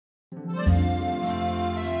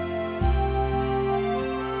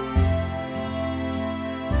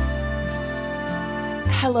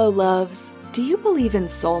Hello, loves. Do you believe in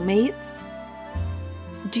soulmates?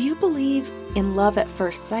 Do you believe in love at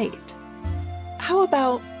first sight? How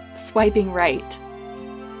about swiping right?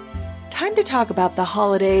 Time to talk about the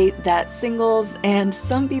holiday that singles and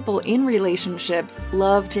some people in relationships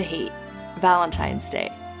love to hate, Valentine's Day.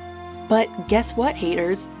 But guess what,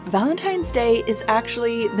 haters? Valentine's Day is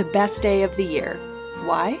actually the best day of the year.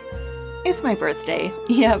 Why? It's my birthday.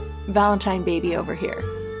 Yep, Valentine baby over here.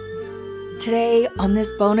 Today, on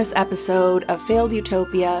this bonus episode of Failed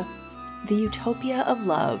Utopia, the Utopia of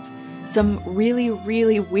Love, some really,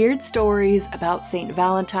 really weird stories about Saint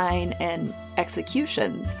Valentine and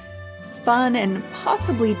executions, fun and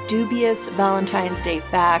possibly dubious Valentine's Day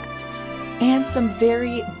facts, and some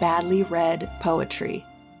very badly read poetry.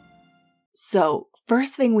 So,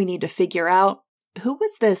 first thing we need to figure out, who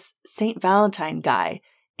was this Saint Valentine guy,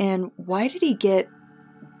 and why did he get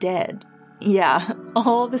dead? Yeah,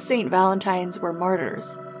 all the Saint Valentines were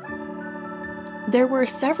martyrs. There were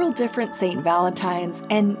several different Saint Valentines,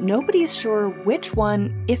 and nobody's sure which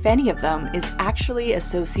one, if any of them, is actually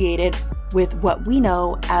associated with what we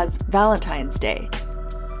know as Valentine's Day.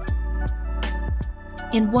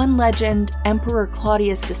 In one legend, Emperor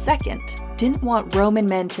Claudius II didn't want Roman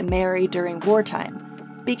men to marry during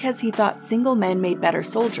wartime because he thought single men made better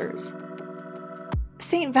soldiers.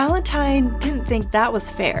 Saint Valentine didn't think that was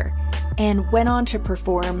fair and went on to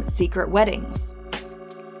perform secret weddings.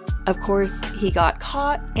 Of course, he got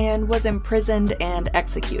caught and was imprisoned and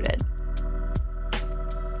executed.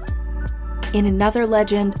 In another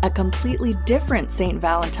legend, a completely different Saint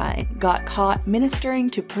Valentine got caught ministering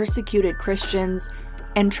to persecuted Christians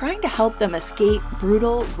and trying to help them escape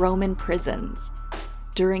brutal Roman prisons.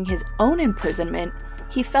 During his own imprisonment,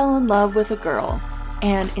 he fell in love with a girl,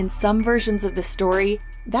 and in some versions of the story,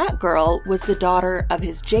 that girl was the daughter of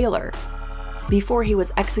his jailer. Before he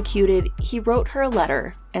was executed, he wrote her a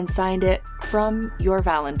letter and signed it, "From your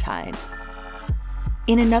Valentine."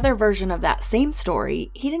 In another version of that same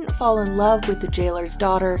story, he didn't fall in love with the jailer's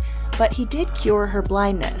daughter, but he did cure her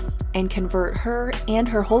blindness and convert her and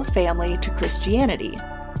her whole family to Christianity.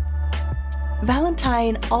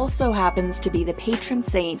 Valentine also happens to be the patron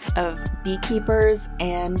saint of beekeepers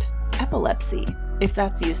and epilepsy, if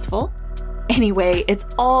that's useful. Anyway, it's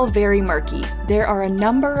all very murky. There are a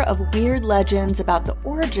number of weird legends about the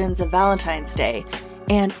origins of Valentine's Day,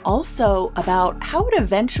 and also about how it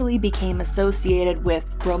eventually became associated with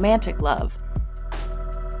romantic love.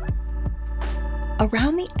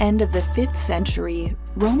 Around the end of the 5th century,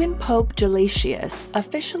 Roman Pope Gelasius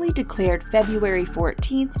officially declared February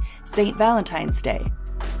 14th Saint Valentine's Day.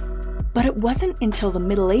 But it wasn't until the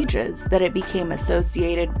Middle Ages that it became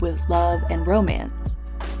associated with love and romance.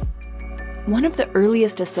 One of the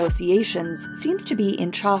earliest associations seems to be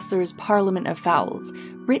in Chaucer's Parliament of Fowls,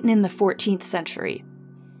 written in the 14th century.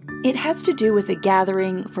 It has to do with a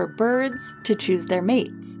gathering for birds to choose their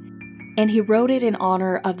mates, and he wrote it in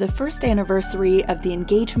honor of the first anniversary of the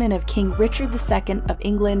engagement of King Richard II of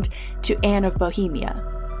England to Anne of Bohemia.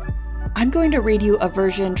 I'm going to read you a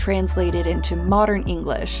version translated into modern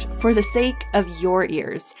English for the sake of your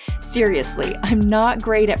ears. Seriously, I'm not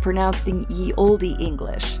great at pronouncing ye olde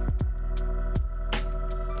English.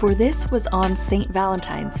 For this was on Saint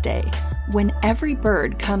Valentine's Day, when every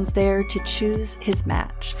bird comes there to choose his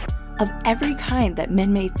match, of every kind that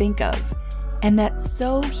men may think of, and that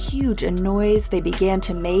so huge a noise they began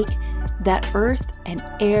to make, that earth and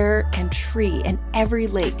air and tree and every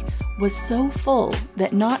lake was so full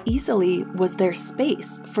that not easily was there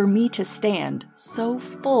space for me to stand, so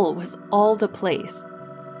full was all the place.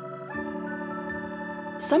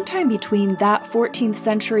 Sometime between that 14th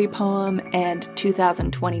century poem and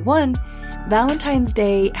 2021, Valentine's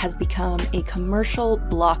Day has become a commercial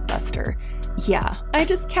blockbuster. Yeah, I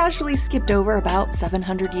just casually skipped over about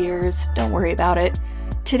 700 years, don't worry about it.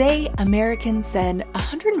 Today, Americans send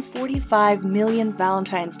 145 million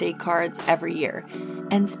Valentine's Day cards every year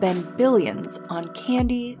and spend billions on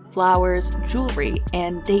candy, flowers, jewelry,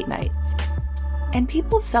 and date nights. And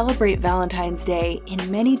people celebrate Valentine's Day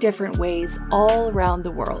in many different ways all around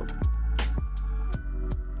the world.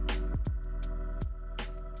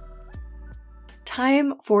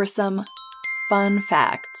 Time for some fun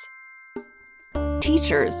facts.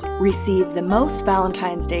 Teachers receive the most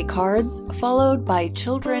Valentine's Day cards, followed by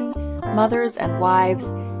children, mothers, and wives,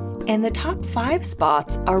 and the top 5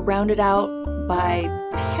 spots are rounded out by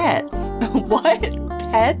pets. What?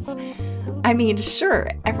 Pets? I mean, sure,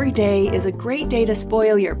 every day is a great day to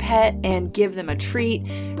spoil your pet and give them a treat,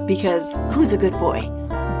 because who's a good boy?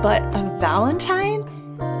 But a Valentine?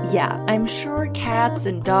 Yeah, I'm sure cats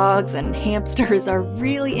and dogs and hamsters are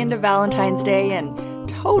really into Valentine's Day and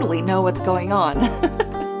totally know what's going on.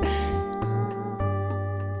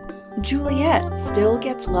 Juliet still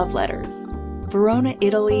gets love letters. Verona,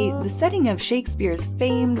 Italy, the setting of Shakespeare's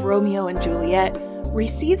famed Romeo and Juliet,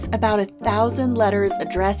 receives about 1,000 letters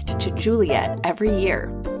addressed to Juliet every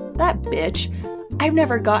year. That bitch. I've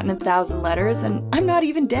never gotten 1,000 letters, and I'm not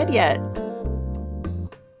even dead yet.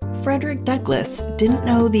 Frederick Douglass didn't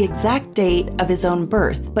know the exact date of his own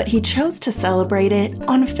birth, but he chose to celebrate it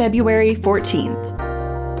on February 14th.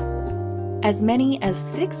 As many as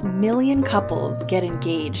 6 million couples get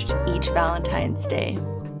engaged each Valentine's Day.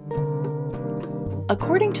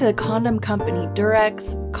 According to the condom company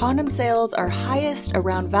Durex, condom sales are highest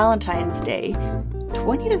around Valentine's Day,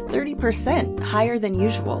 20 to 30% higher than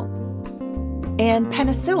usual. And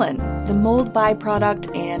penicillin, the mold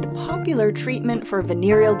byproduct and popular treatment for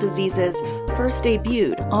venereal diseases, first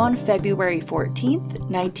debuted on February 14th,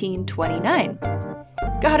 1929.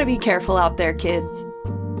 Gotta be careful out there, kids.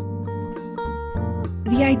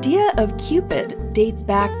 The idea of Cupid dates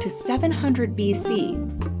back to 700 BC,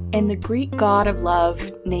 and the Greek god of love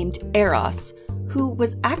named Eros, who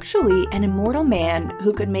was actually an immortal man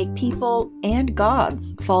who could make people and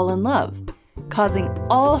gods fall in love, causing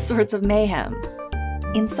all sorts of mayhem.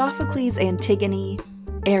 In Sophocles' Antigone,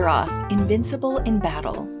 Eros, invincible in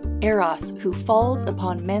battle, Eros, who falls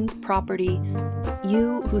upon men's property,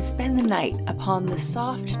 you who spend the night upon the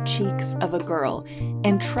soft cheeks of a girl,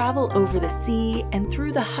 and travel over the sea and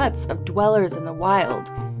through the huts of dwellers in the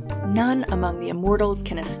wild, none among the immortals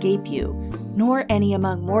can escape you, nor any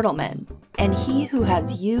among mortal men, and he who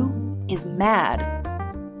has you is mad.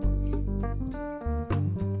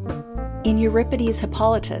 In Euripides'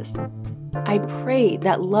 Hippolytus, I pray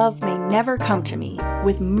that love may never come to me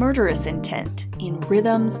with murderous intent in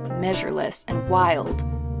rhythms measureless and wild.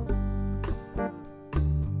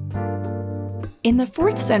 In the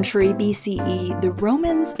 4th century BCE, the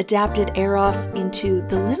Romans adapted Eros into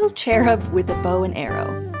the little cherub with a bow and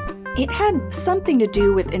arrow. It had something to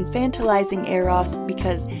do with infantilizing Eros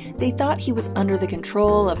because they thought he was under the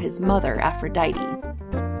control of his mother, Aphrodite.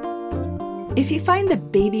 If you find the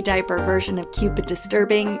baby diaper version of Cupid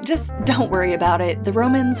disturbing, just don't worry about it. The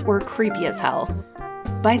Romans were creepy as hell.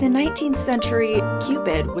 By the 19th century,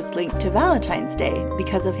 Cupid was linked to Valentine's Day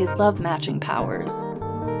because of his love-matching powers.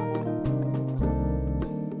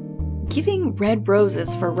 Giving red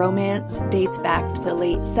roses for romance dates back to the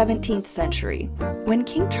late 17th century, when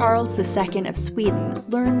King Charles II of Sweden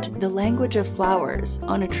learned the language of flowers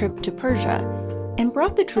on a trip to Persia, and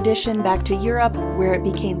brought the tradition back to Europe, where it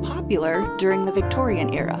became popular during the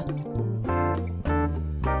Victorian era.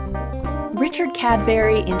 Richard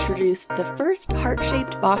Cadbury introduced the first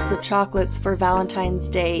heart-shaped box of chocolates for Valentine's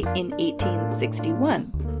Day in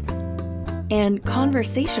 1861. And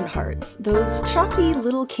conversation hearts, those chalky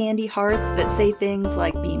little candy hearts that say things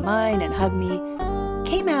like "be mine" and "hug me,"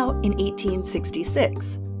 came out in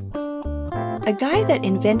 1866. A guy that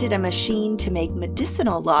invented a machine to make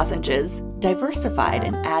medicinal lozenges diversified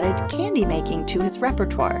and added candy making to his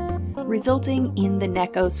repertoire, resulting in the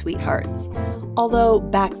Necco Sweethearts, although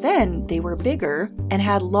back then they were bigger and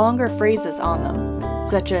had longer phrases on them,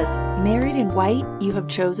 such as "married in white, you have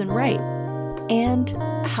chosen right," and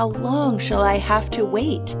 "how long shall I have to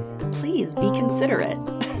wait? Please be considerate."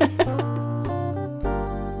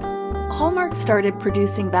 Hallmark started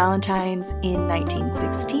producing Valentines in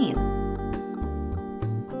 1916.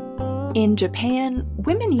 In Japan,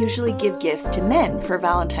 women usually give gifts to men for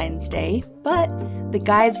Valentine's Day, but the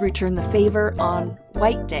guys return the favor on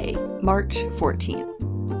White Day, March 14th.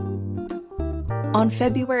 On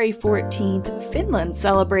February 14th, Finland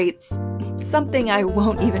celebrates something I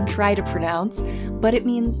won't even try to pronounce, but it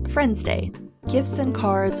means Friends Day. Gifts and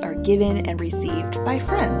cards are given and received by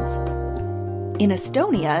friends. In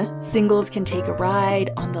Estonia, singles can take a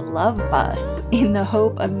ride on the Love Bus in the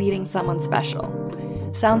hope of meeting someone special.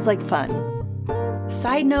 Sounds like fun.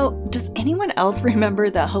 Side note, does anyone else remember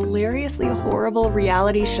the hilariously horrible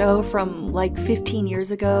reality show from like 15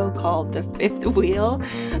 years ago called The Fifth Wheel?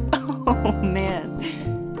 Oh man.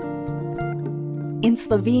 In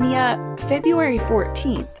Slovenia, February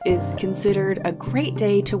 14th is considered a great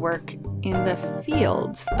day to work in the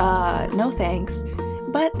fields. No thanks.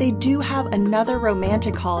 But they do have another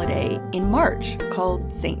romantic holiday in March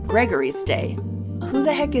called St. Gregory's Day. Who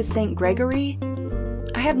the heck is St. Gregory?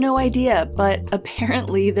 I have no idea, but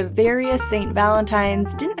apparently the various St.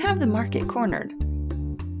 Valentines didn't have the market cornered.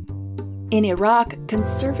 In Iraq,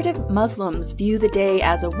 conservative Muslims view the day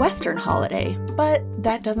as a Western holiday, but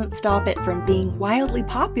that doesn't stop it from being wildly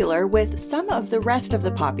popular with some of the rest of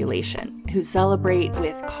the population, who celebrate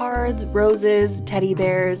with cards, roses, teddy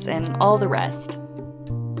bears, and all the rest.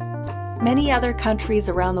 Many other countries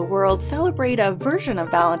around the world celebrate a version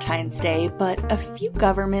of Valentine's Day, but a few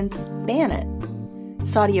governments ban it.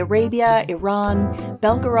 Saudi Arabia, Iran,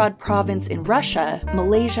 Belgorod province in Russia,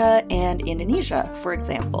 Malaysia, and Indonesia, for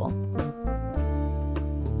example.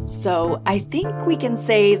 So I think we can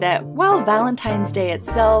say that while Valentine's Day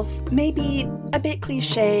itself may be a bit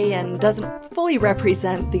cliche and doesn't fully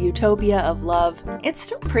represent the utopia of love, it's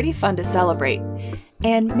still pretty fun to celebrate.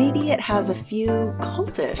 And maybe it has a few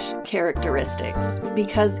cultish characteristics,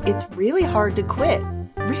 because it's really hard to quit.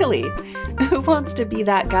 Really. Who wants to be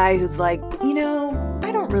that guy who's like,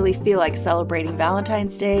 I don't really feel like celebrating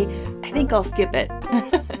Valentine's Day. I think I'll skip it.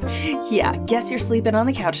 Yeah, guess you're sleeping on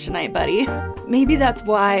the couch tonight, buddy. Maybe that's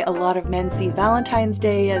why a lot of men see Valentine's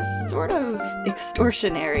Day as sort of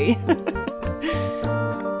extortionary.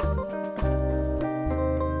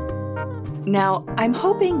 Now, I'm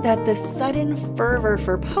hoping that the sudden fervor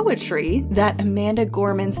for poetry that Amanda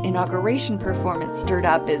Gorman's inauguration performance stirred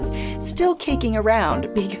up is still kicking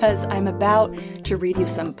around, because I'm about to read you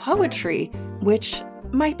some poetry, which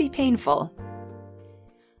might be painful.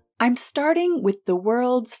 I'm starting with the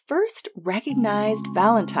world's first recognized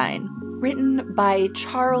Valentine, written by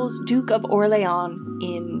Charles, Duke of Orleans,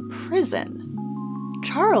 in prison.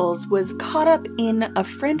 Charles was caught up in a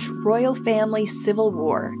French royal family civil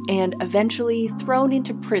war and eventually thrown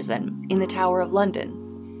into prison in the Tower of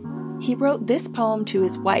London. He wrote this poem to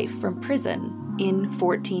his wife from prison in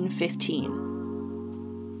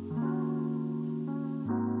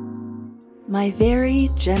 1415. My very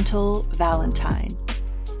gentle Valentine,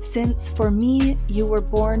 since for me you were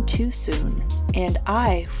born too soon, and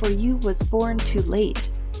I for you was born too late,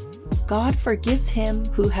 God forgives him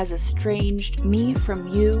who has estranged me from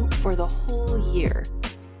you for the whole year.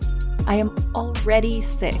 I am already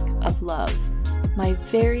sick of love, my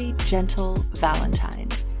very gentle Valentine.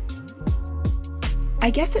 I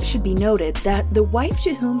guess it should be noted that the wife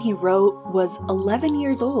to whom he wrote was 11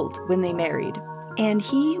 years old when they married, and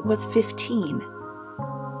he was 15.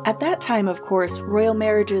 At that time, of course, royal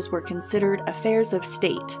marriages were considered affairs of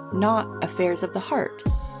state, not affairs of the heart.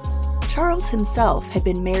 Charles himself had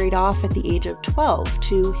been married off at the age of 12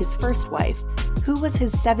 to his first wife, who was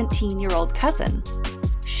his 17-year-old cousin.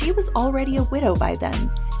 She was already a widow by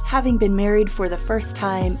then, having been married for the first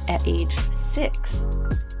time at age 6.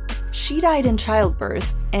 She died in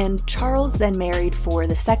childbirth, and Charles then married for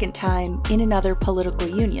the second time in another political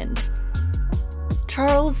union.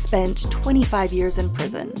 Charles spent 25 years in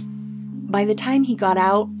prison. By the time he got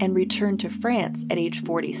out and returned to France at age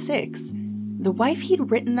 46, the wife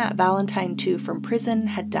he'd written that Valentine to from prison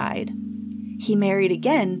had died. He married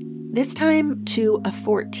again, this time to a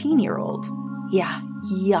 14-year-old. Yeah,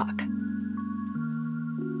 yuck.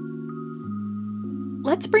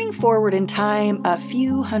 Let's bring forward in time a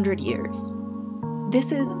few hundred years.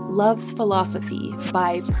 This is Love's Philosophy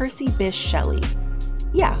by Percy Bysshe Shelley.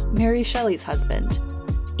 Yeah, Mary Shelley's husband.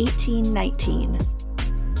 1819.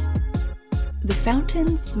 The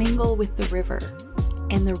fountains mingle with the river,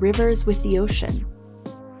 and the rivers with the ocean.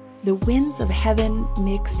 The winds of heaven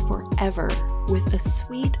mix forever with a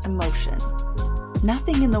sweet emotion.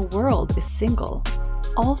 Nothing in the world is single.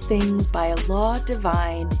 All things by a law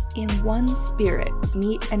divine in one spirit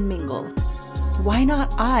meet and mingle. Why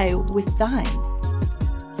not I with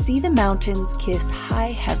thine? See the mountains kiss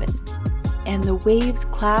high heaven, and the waves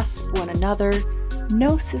clasp one another.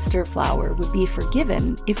 No sister flower would be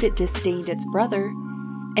forgiven if it disdained its brother.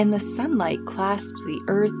 And the sunlight clasps the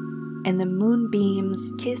earth, and the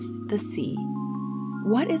moonbeams kiss the sea.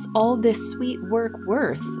 What is all this sweet work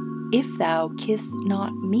worth, if thou kiss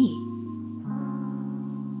not me?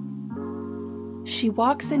 She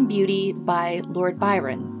Walks in Beauty by Lord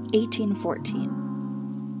Byron,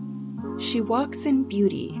 1814. She walks in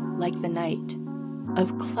beauty like the night,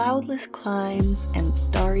 of cloudless climes and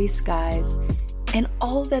starry skies, and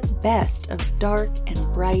all that's best of dark and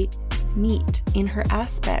bright meet in her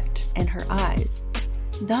aspect and her eyes,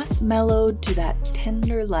 thus mellowed to that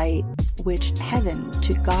tender light which heaven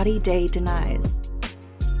to gaudy day denies.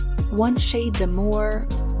 One shade the more,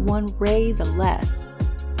 one ray the less,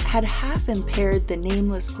 had half impaired the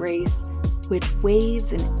nameless grace which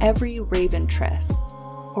waves in every raven tress,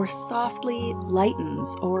 or softly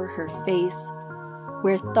lightens o'er her face,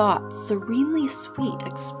 where thoughts serenely sweet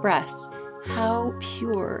express how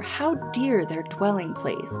pure, how dear their dwelling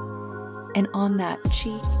place. And on that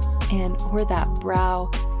cheek and o'er that brow,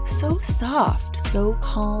 so soft, so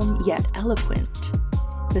calm, yet eloquent,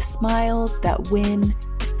 the smiles that win,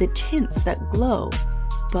 the tints that glow,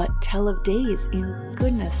 but tell of days in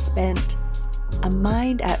goodness spent, a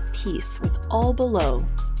mind at peace with all below,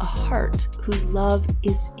 a heart whose love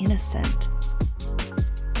is innocent.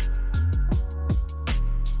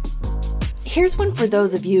 Here's one for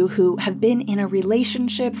those of you who have been in a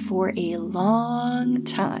relationship for a long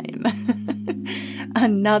time.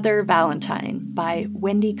 Another Valentine by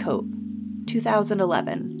Wendy Cope,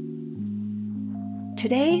 2011.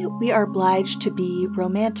 Today we are obliged to be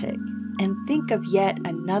romantic and think of yet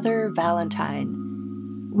another Valentine.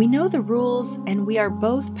 We know the rules and we are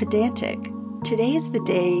both pedantic. Today's the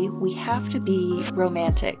day we have to be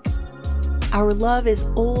romantic. Our love is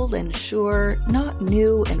old and sure, not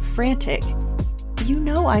new and frantic. You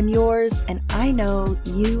know I'm yours and I know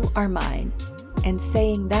you are mine. And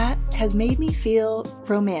saying that has made me feel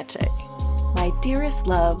romantic. My dearest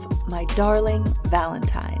love, my darling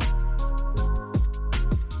Valentine.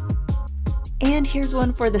 And here's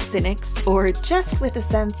one for the cynics, or just with a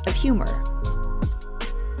sense of humor.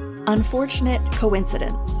 Unfortunate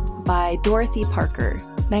Coincidence by Dorothy Parker,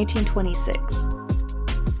 1926.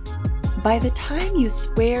 By the time you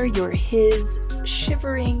swear you're his,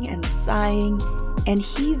 shivering and sighing, and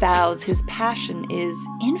he vows his passion is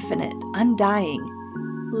infinite, undying,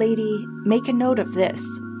 lady, make a note of this.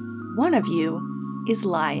 One of you is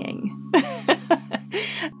lying.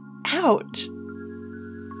 Ouch.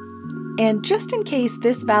 And just in case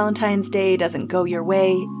this Valentine's Day doesn't go your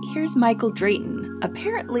way, here's Michael Drayton,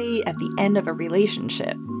 apparently at the end of a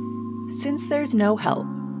relationship. Since There's No Help,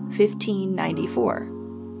 1594.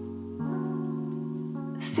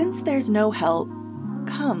 Since there's no help,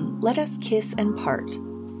 come, let us kiss and part.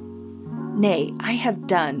 Nay, I have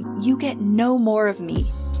done, you get no more of me.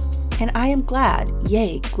 And I am glad,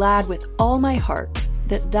 yea, glad with all my heart,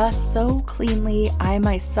 that thus so cleanly I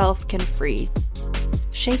myself can free.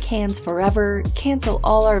 Shake hands forever, cancel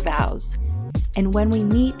all our vows, and when we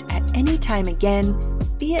meet at any time again,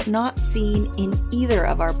 be it not seen in either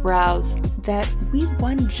of our brows that we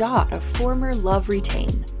one jot of former love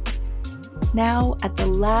retain. Now at the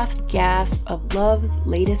last gasp of love's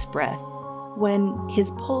latest breath, when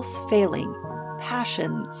his pulse failing,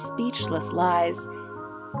 passion speechless lies,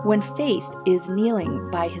 when faith is kneeling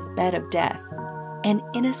by his bed of death, and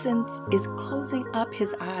innocence is closing up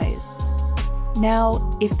his eyes.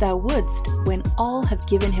 Now, if thou wouldst, when all have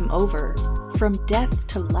given him over, from death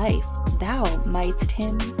to life thou mightst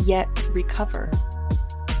him yet recover.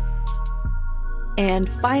 And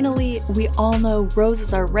finally, we all know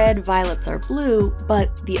roses are red, violets are blue,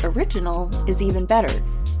 but the original is even better.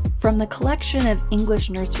 From the collection of English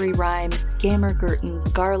nursery rhymes, Gammer Gurton's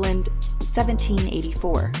Garland,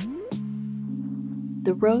 1784.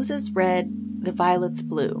 The rose is red, the violet's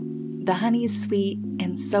blue, the honey's sweet,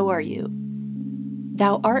 and so are you.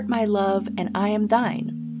 Thou art my love, and I am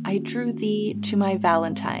thine. I drew thee to my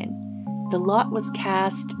Valentine. The lot was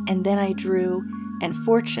cast, and then I drew, and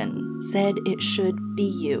fortune said it should be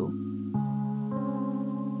you.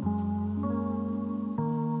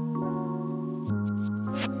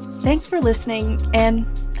 Thanks for listening, and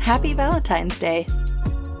happy Valentine's Day.